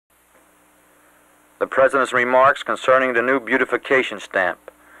the President's remarks concerning the new beautification stamp.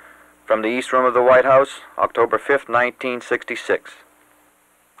 From the East Room of the White House, October 5th, 1966.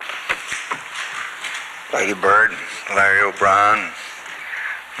 Lady Bird, Larry O'Brien,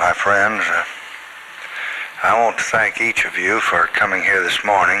 my friends, I want to thank each of you for coming here this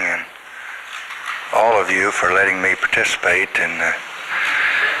morning and all of you for letting me participate in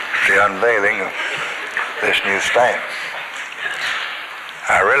the unveiling of this new stamp.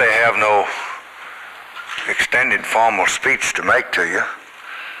 I really have no extended formal speech to make to you,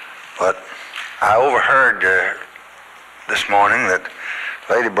 but I overheard this morning that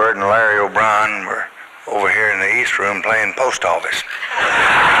Lady Bird and Larry O'Brien were over here in the East Room playing post office.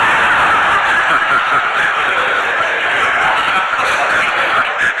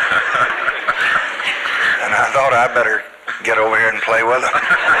 And I thought I'd better get over here and play with them.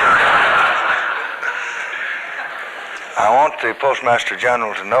 I want the Postmaster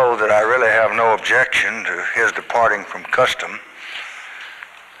General to know that I really have no objection to his departing from custom,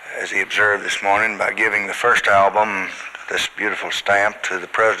 as he observed this morning, by giving the first album, this beautiful stamp, to the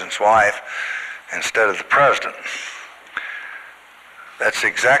President's wife instead of the President. That's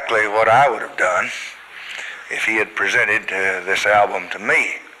exactly what I would have done if he had presented this album to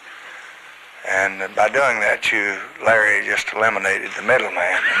me. And by doing that, you, Larry, just eliminated the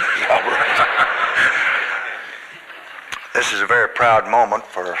middleman in this operation. This is a very proud moment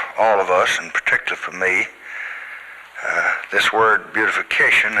for all of us, and particularly for me. This word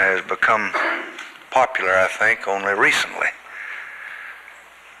beautification has become popular, I think, only recently.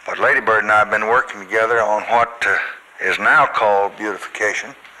 But Lady Bird and I have been working together on what is now called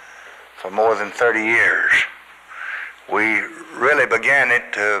beautification for more than 30 years. We really began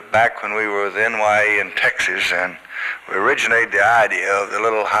it back when we were with NYA in Texas, and we originated the idea of the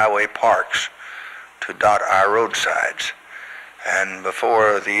little highway parks to dot our roadsides. And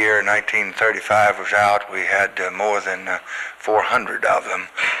before the year 1935 was out, we had more than 400 of them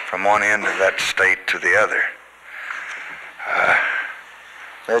from one end of that state to the other.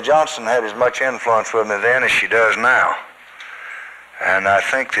 Ms. Johnson had as much influence with me then as she does now. And I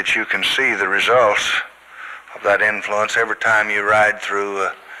think that you can see the results of that influence every time you ride through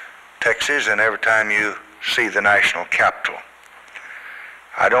Texas and every time you see the national capital.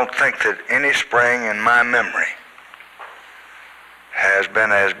 I don't think that any spring in my memory has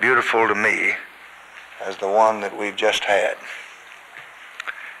been as beautiful to me as the one that we've just had.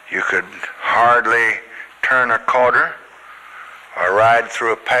 You could hardly turn a corner or ride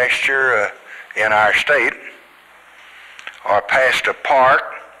through a pasture in our state, or past a park,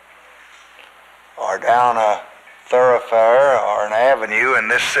 or down a thoroughfare or an avenue in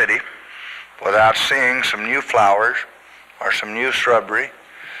this city without seeing some new flowers or some new shrubbery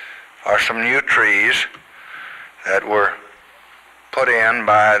or some new trees that were put in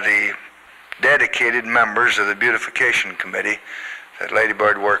by the dedicated members of the Beautification Committee that Lady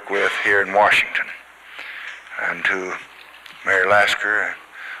Bird worked with here in Washington. And to Mary Lasker and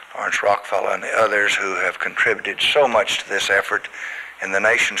Lawrence Rockefeller and the others who have contributed so much to this effort in the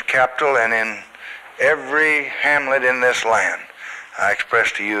nation's capital and in every hamlet in this land. I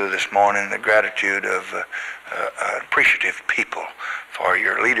express to you this morning the gratitude of appreciative people for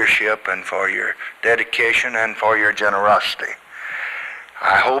your leadership and for your dedication and for your generosity.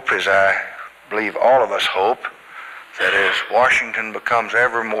 I hope, as I believe all of us hope, that as Washington becomes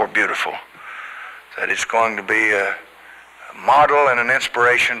ever more beautiful, that it's going to be a model and an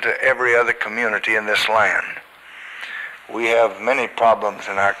inspiration to every other community in this land. We have many problems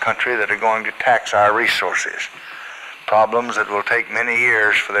in our country that are going to tax our resources, problems that will take many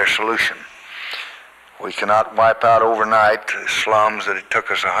years for their solution. We cannot wipe out overnight the slums that it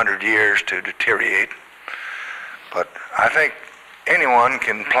took us 100 years to deteriorate, but I think anyone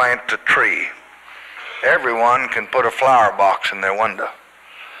can plant a tree. Everyone can put a flower box in their window.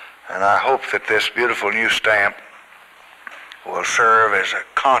 And I hope that this beautiful new stamp will serve as a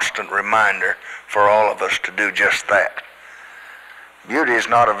constant reminder for all of us to do just that. Beauty is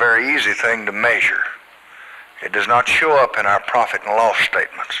not a very easy thing to measure. It does not show up in our profit and loss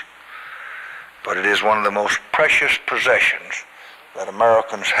statements, but it is one of the most precious possessions that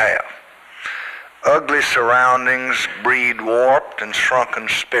Americans have. Ugly surroundings breed warped and shrunken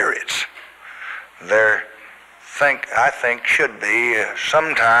spirits. There, I think, should be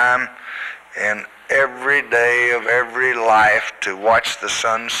some time in every day of every life to watch the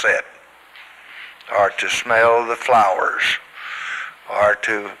sun set, or to smell the flowers, or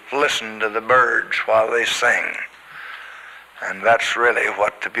to listen to the birds while they sing. And that's really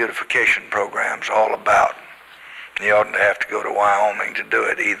what the beautification program's all about. You oughtn't to have to go to Wyoming to do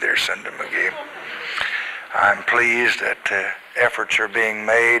it either, Senator McGee. I'm pleased that efforts are being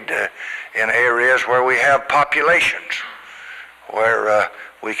made in areas where we have populations, where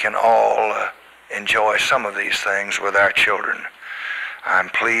we can all enjoy some of these things with our children. I'm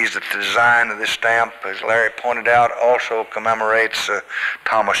pleased that the design of this stamp, as Larry pointed out, also commemorates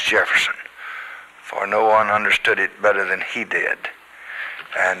Thomas Jefferson, for no one understood it better than he did.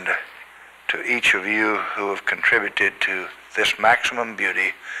 And to each of you who have contributed to this maximum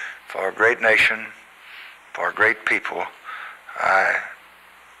beauty for a great nation, for a great people, I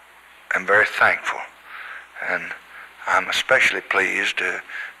am very thankful. And I'm especially pleased to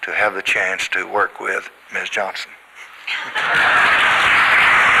have the chance to work with Ms. Johnson.